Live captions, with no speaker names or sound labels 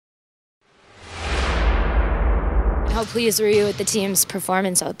How pleased were you with the team's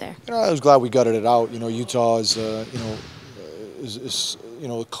performance out there? I was glad we gutted it out. Utah is,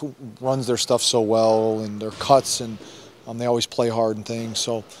 runs their stuff so well, and their cuts, and they always play hard and things.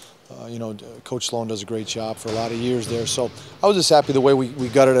 So, Coach Sloan does a great job for a lot of years there. So I was just happy the way we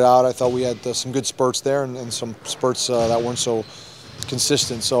gutted it out. I thought we had some good spurts there, and some spurts that weren't so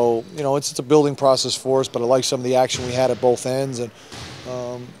consistent. So, it's a building process for us, but I like some of the action we had at both ends. And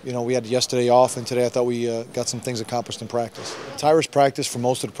we had yesterday off, and today I thought we got some things accomplished in practice. Tyrus practiced for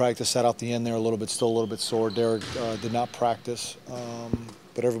most of the practice, sat out the end there still a little bit sore. Derek did not practice,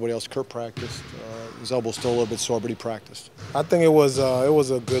 but everybody else, Kurt practiced. His elbow's still a little bit sore, but he practiced. I think it was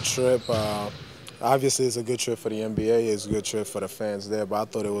a good trip. Obviously, it's a good trip for the NBA. It's a good trip for the fans there, but I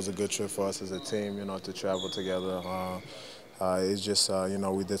thought it was a good trip for us as a team, to travel together. It's just,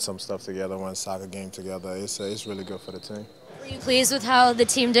 we did some stuff together, won a soccer game together. It's really good for the team. Were you pleased with how the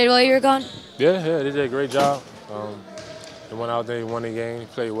team did while you were gone? Yeah, they did a great job. They went out there, won the game,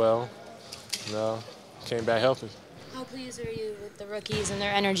 played well, and came back healthy. How pleased were you with the rookies and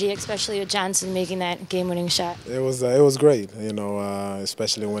their energy, especially with Johnson making that game-winning shot? It was great,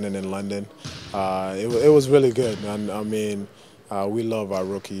 especially winning in London. It was really good. I mean, we love our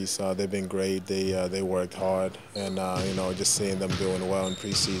rookies. They've been great. They worked hard, and just seeing them doing well in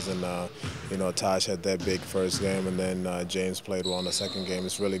preseason. Taj had that big first game, and then James played well in the second game.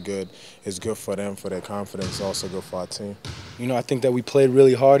 It's really good. It's good for them, for their confidence. Also good for our team. I think that we played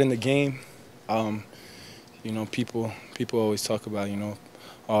really hard in the game. People always talk about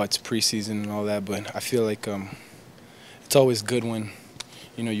oh, it's preseason and all that, but I feel like it's always good when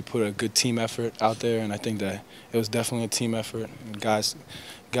you put a good team effort out there, and I think that it was definitely a team effort. And guys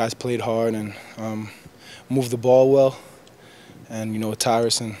played hard and moved the ball well, and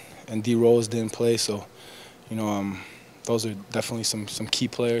Tyrus and D Rose didn't play, so those are definitely some key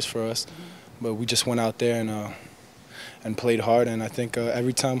players for us. But we just went out there and played hard, and I think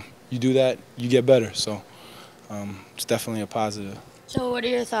every time you do that, you get better. So it's definitely a positive. So what are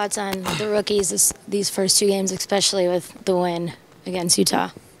your thoughts on the rookies these first two games, especially with the win against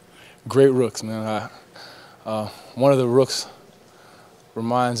Utah? Great rooks, man. One of the rooks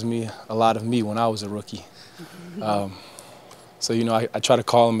reminds me a lot of me when I was a rookie. So, I try to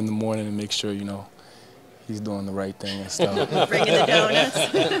call him in the morning and make sure, he's doing the right thing and stuff. Bringing the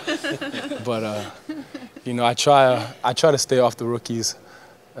donuts. But, I try to stay off the rookies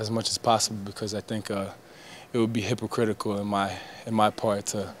as much as possible, because I think it would be hypocritical in my part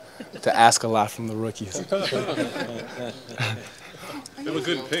to ask a lot from the rookies. They look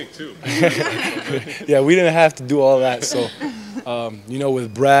good in pink, too. Yeah, we didn't have to do all that. So,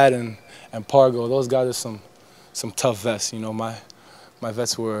 with Brad and Pargo, those guys are some tough vets. My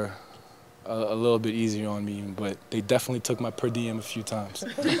vets were a little bit easier on me, but they definitely took my per diem a few times.